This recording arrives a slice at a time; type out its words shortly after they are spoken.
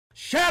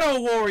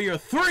Shadow Warrior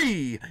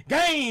 3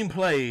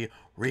 gameplay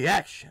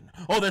reaction.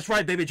 Oh, that's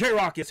right, baby.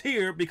 J-Rocc is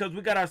here because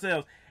we got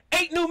ourselves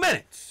 8 new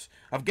minutes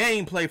of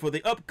gameplay for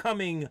the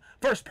upcoming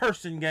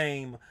first-person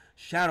game,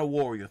 Shadow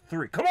Warrior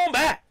 3. Come on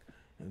back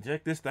and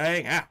check this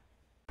thing out.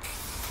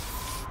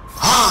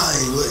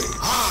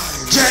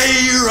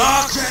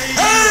 J-Rocc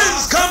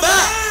has come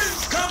back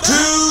to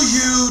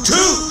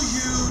YouTube.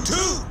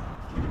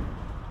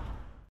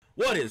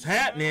 What is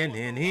happening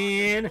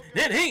in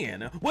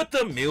with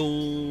the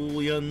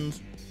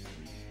millions?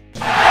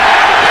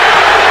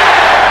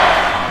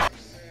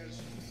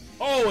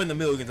 Oh, and the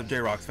millions of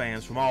J-Rocc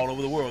fans from all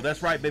over the world.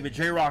 That's right, baby.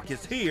 J-Rocc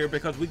is here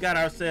because we got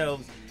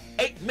ourselves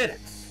 8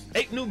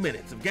 new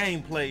minutes of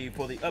gameplay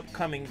for the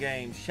upcoming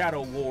game,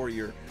 Shadow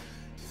Warrior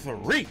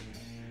 3.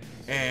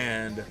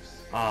 And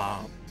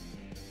I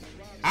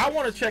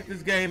want to check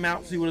this game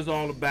out, see what it's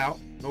all about.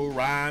 No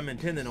rhyme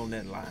intended on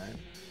that line.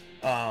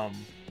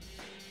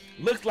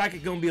 Looks like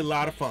it's gonna be a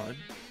lot of fun,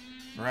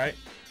 right?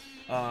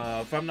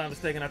 If I'm not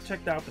mistaken, I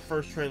checked out the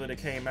first trailer that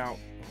came out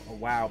a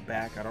while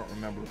back. I don't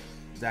remember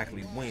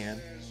exactly when.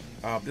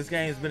 This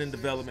game's been in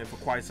development for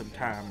quite some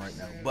time right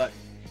now, but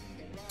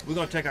we're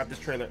gonna check out this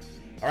trailer.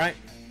 All right,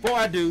 before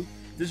I do,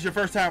 if this is your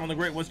first time on the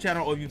Great Ones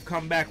channel, or you've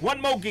come back one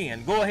more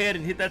again, go ahead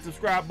and hit that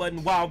subscribe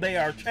button while they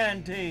are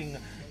chanting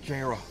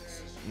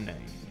J-Rocc's name.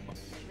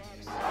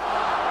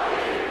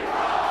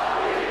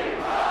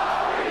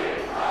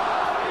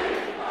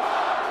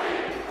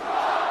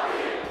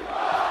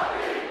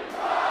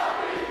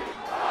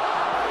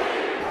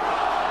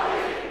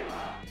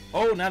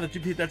 Oh, now that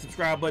you've hit that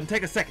subscribe button,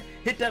 take a second,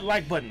 hit that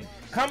like button,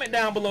 comment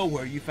down below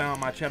where you found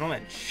my channel,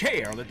 and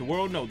share. Let the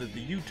world know that the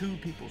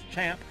YouTube people's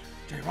champ,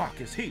 J-Rocc,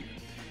 is here.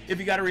 If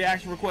you got a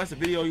reaction request, a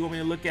video you want me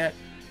to look at,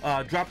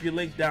 drop your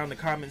link down in the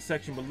comment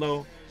section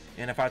below,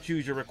 and if I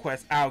choose your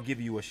request, I'll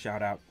give you a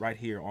shout out right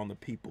here on the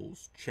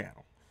people's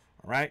channel.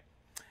 All right,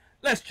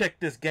 let's check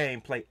this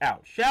gameplay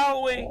out,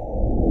 shall we?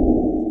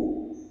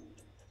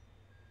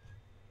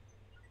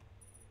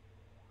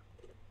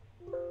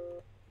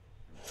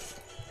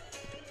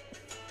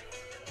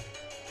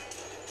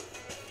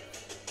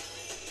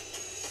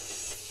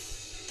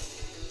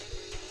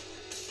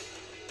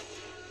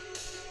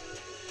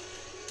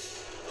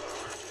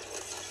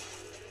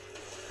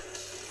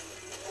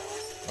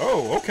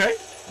 Oh, okay.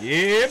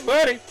 Yeah,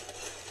 buddy.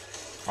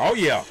 Oh,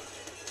 yeah.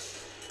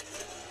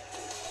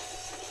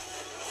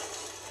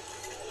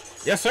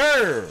 Yes,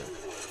 sir.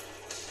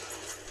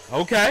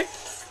 Okay.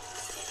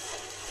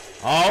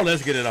 Oh,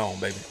 let's get it on,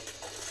 baby.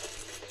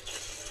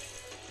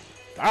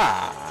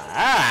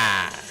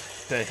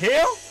 The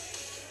hell?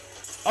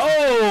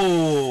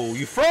 Oh,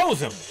 you froze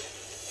him.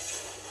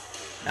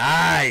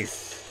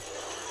 Nice.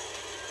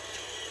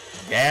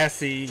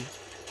 Gassy.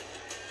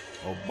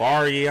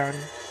 Obarian.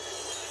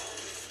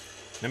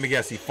 Let me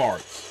guess, he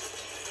farts.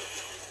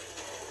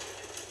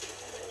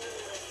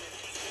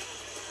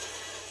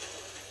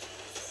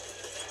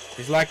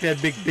 He's like that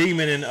big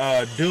demon in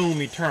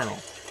Doom Eternal,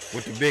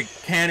 with the big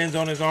cannons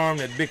on his arm,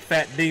 that big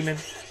fat demon.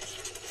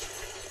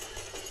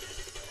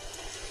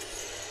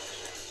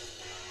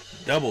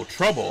 Double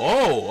trouble.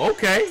 Oh,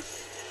 okay.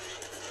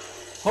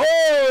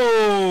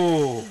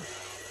 Oh!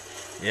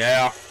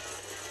 Yeah.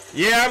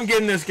 Yeah, I'm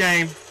getting this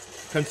game.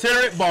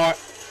 Consider it bought.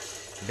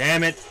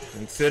 Damn it.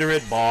 Consider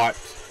it bought.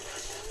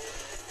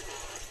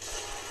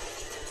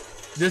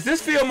 Does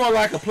this feel more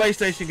like a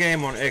PlayStation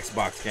game or an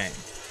Xbox game?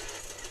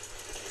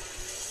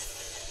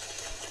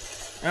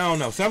 I don't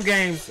know. Some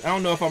games, I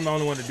don't know if I'm the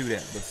only one to do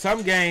that, but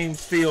some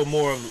games feel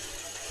more of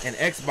an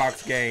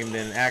Xbox game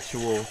than an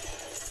actual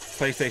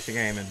PlayStation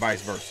game and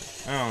vice versa.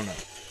 I don't know.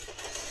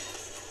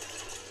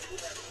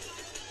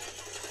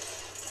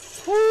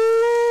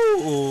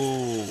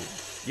 Woo!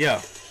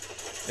 Yeah.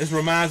 This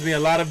reminds me a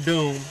lot of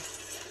Doom.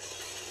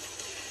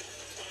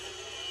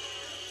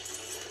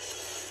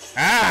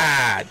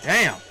 Ah,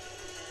 damn.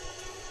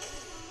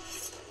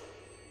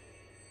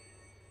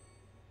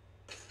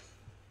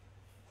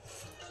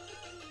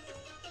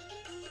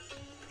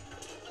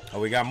 Oh,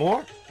 we got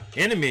more?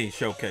 Enemy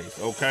showcase.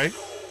 Okay.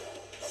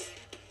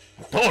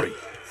 Tori.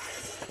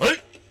 Hey.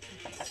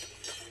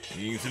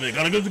 You see me?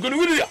 Gotta go to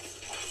the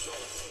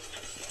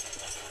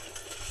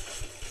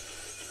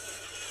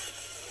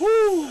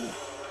Woo.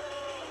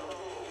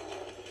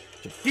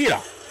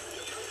 Shakira.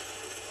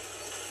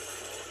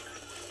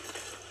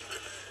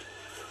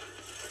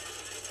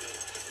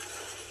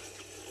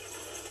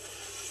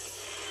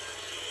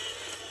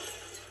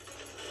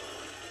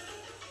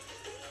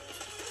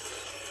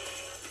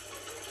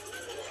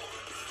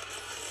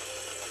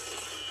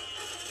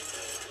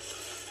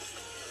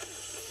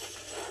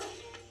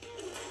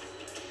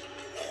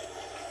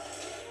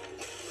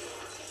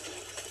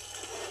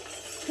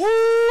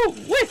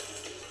 Woo-wee.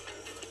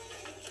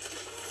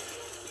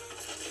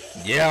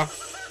 Yeah.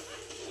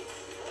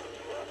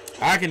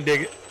 I can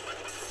dig it.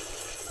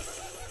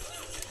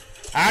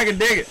 I can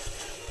dig it.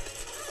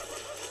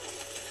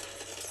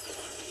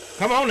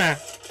 Come on now.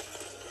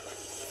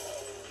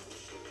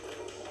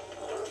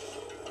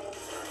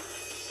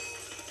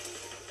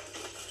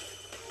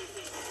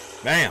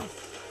 Bam.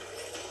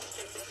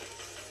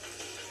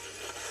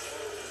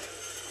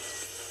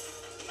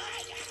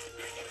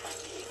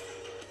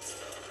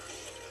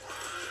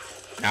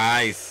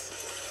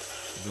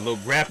 Nice. The little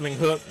grappling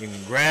hook. You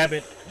can grab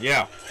it.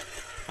 Yeah.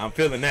 I'm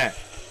feeling that.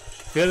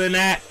 Feeling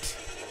that.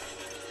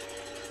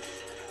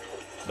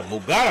 The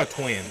Mugata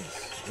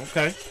twins.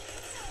 Okay.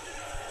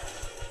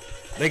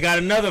 They got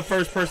another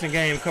first-person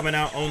game coming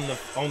out on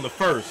the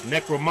 1st.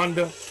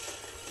 Necromunda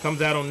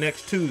comes out on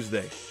next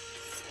Tuesday.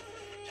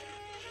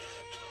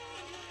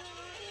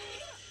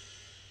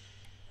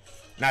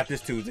 Not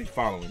this Tuesday,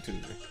 following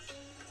Tuesday.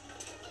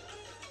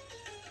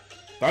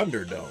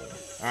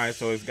 Thunderdome. Alright,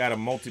 so it's got a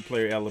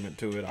multiplayer element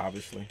to it,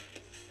 obviously.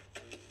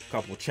 A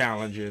couple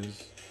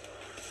challenges.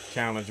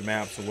 Challenge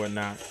maps or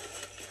whatnot.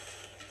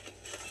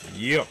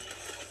 Yep.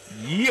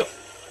 Yep.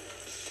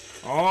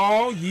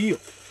 Oh, yeah.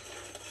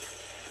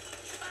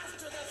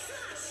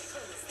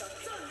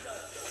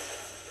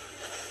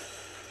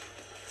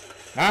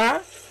 Huh?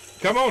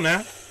 Come on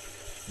now.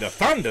 The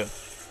thunder.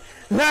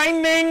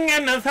 Lightning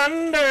and the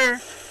thunder.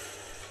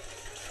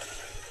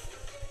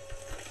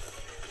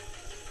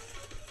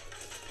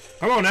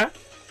 Come on now.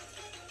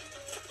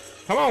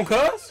 Come on,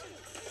 cuz.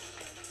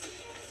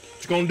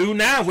 What you gonna do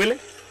now, Willie?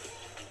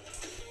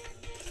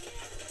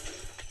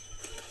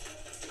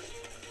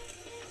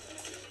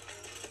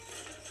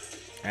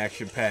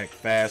 Action-packed,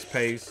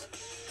 fast-paced.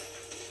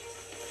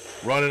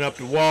 Running up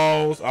the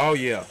walls. Oh,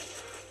 yeah.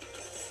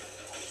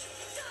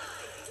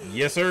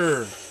 Yes,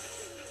 sir.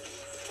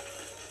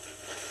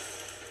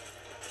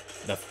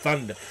 The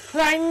thunder.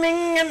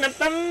 Lightning and the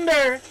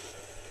thunder.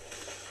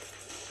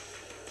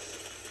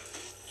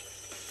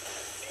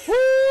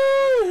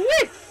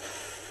 Woo-wee.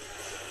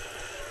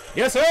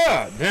 Yes,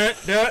 sir. Dun,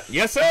 dun.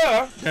 Yes,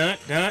 sir. Dun,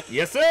 dun.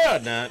 Yes, sir.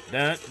 Dun,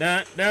 dun,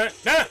 dun, dun,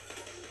 dun.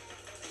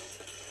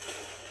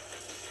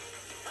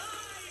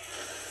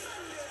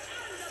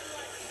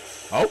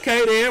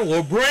 Okay, then.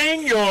 Well,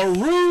 bring your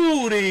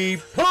Rudy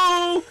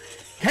Poo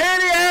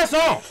candy ass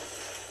on.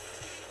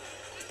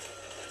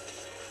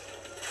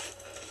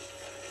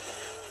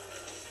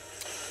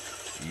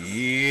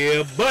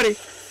 Yeah, buddy.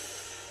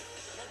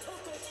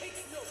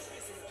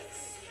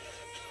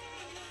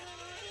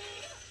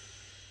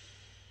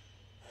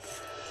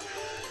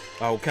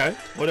 Okay.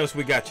 What else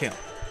we got, champ?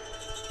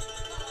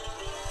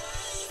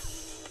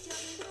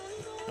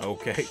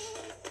 Okay.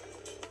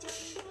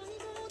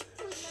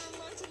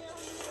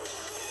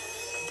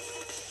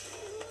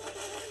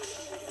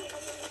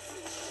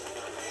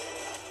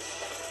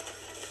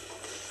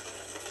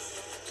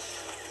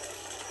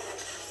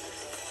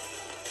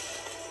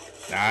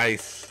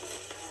 Nice.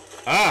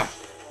 Ah.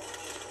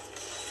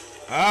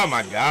 Oh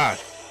my God.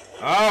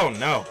 Oh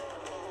no.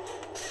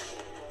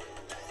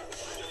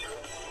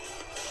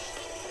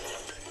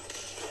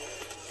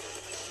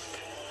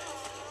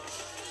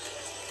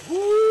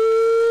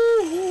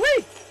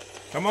 Woo-wee.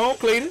 Come on,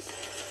 Cletus.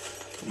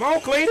 Come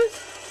on,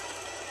 Cletus.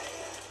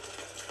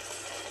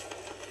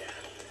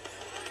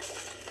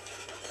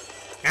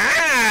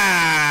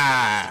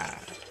 Ah.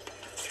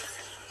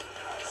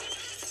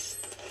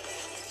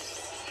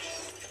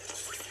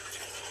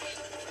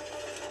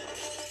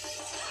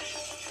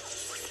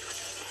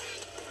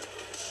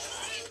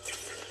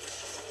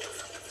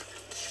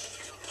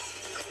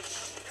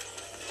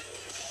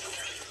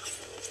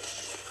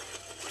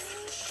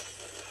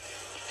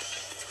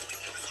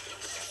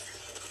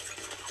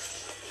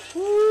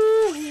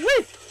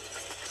 Woo-wee.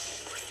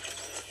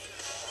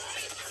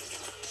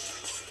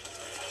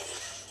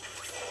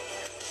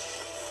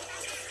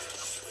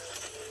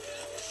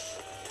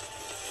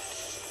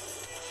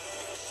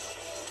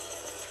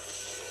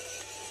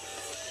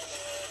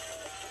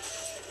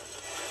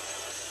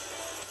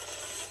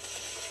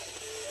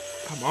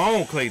 Come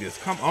on,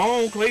 Cletus. Come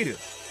on,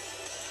 Cletus.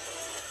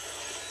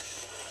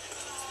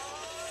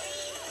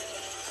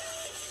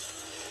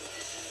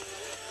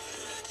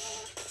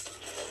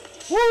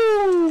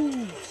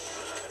 Woo!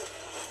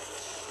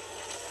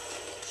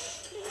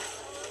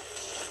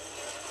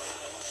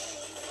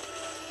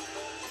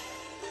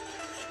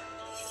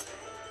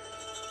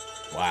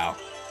 Wow.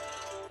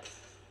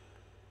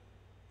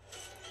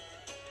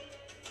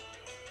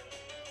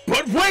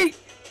 But wait,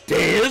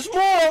 there's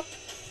more.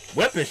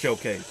 Weapon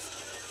showcase.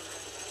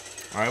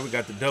 All right, we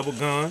got the double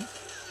gun.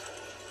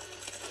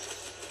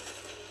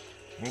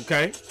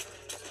 Okay.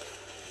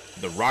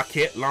 The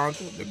rocket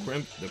launcher,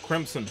 the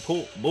Crimson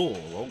Bull.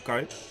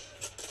 Okay.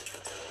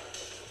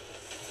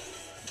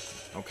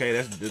 Okay,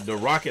 that's the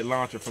rocket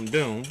launcher from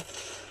Doom.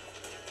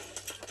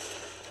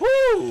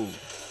 Woo!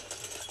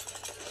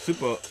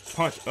 Super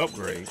punch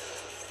upgrade.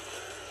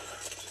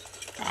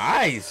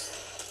 Nice.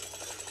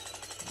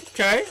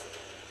 Okay.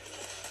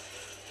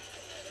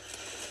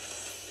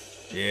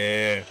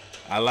 Yeah,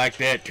 I like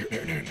that.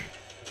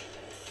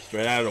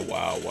 Straight out of the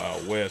Wild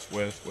Wild West.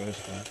 Wild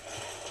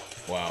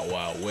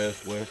Wild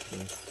West.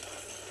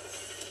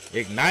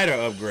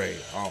 Igniter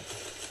upgrade. Oh,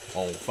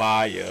 on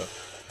fire.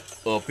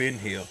 Up in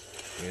here.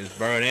 It's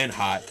burning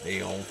hot.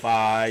 They on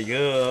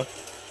fire.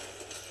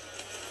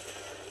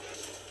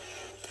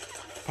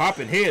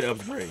 Popping head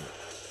upgrade.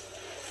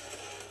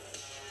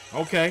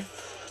 Okay.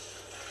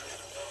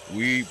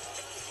 We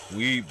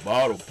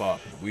bottle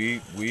popping.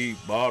 We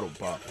bottle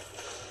popping.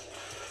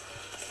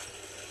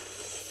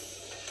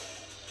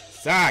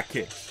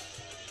 Sidekicks.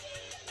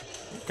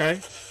 Okay.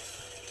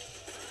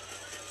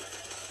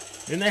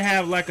 Then they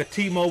have like a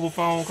T-Mobile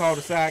phone called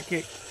a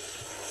Sidekick.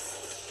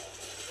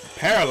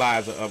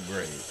 Paralyzer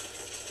upgrade.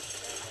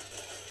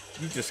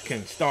 You just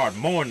can start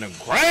mowing the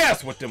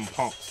grass with them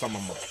punks some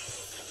of them.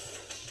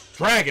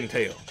 Dragon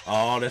Tail.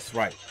 Oh, that's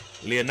right.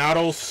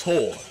 Leonardo's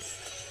sword.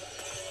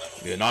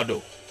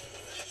 Leonardo.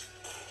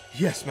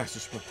 Yes, Master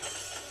Splinter.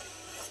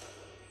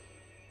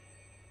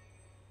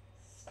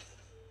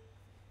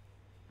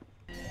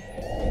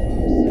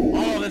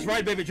 Oh, that's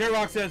right, baby.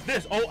 J-Rocc says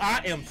this. Oh,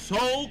 I am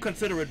so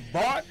considerate,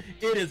 Bart.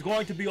 It is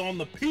going to be on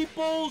the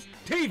People's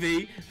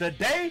TV the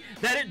day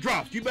that it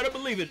drops. You better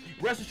believe it.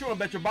 Rest assured,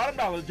 bet your bottom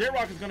dollar,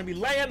 J-Rocc is going to be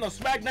laying the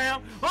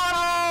smackdown on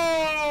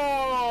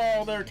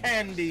all their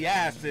candy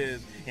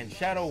asses in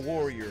Shadow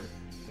Warrior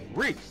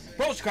 3.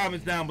 Post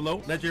comments down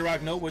below. Let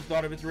J-Rocc know what you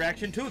thought of his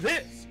reaction to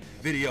this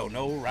video.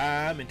 No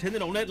rhyme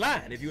intended on that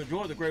line. If you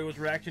enjoyed the greatest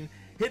reaction,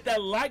 hit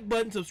that like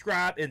button,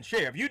 subscribe, and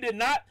share. If you did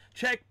not,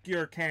 check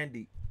your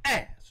candy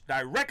ass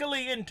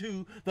directly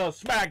into the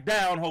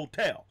SmackDown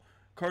Hotel,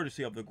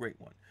 courtesy of the Great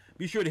One.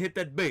 Be sure to hit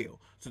that bell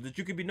so that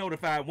you can be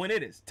notified when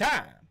it is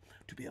time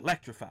to be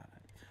electrified.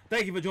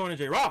 Thank you for joining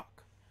J-Rocc.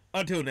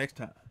 Until next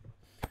time,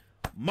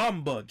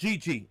 Mamba,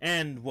 Gigi,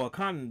 and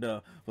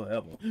Wakanda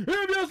forever. If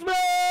you smell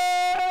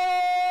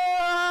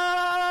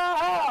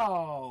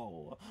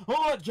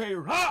what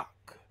J-Rocc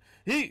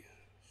is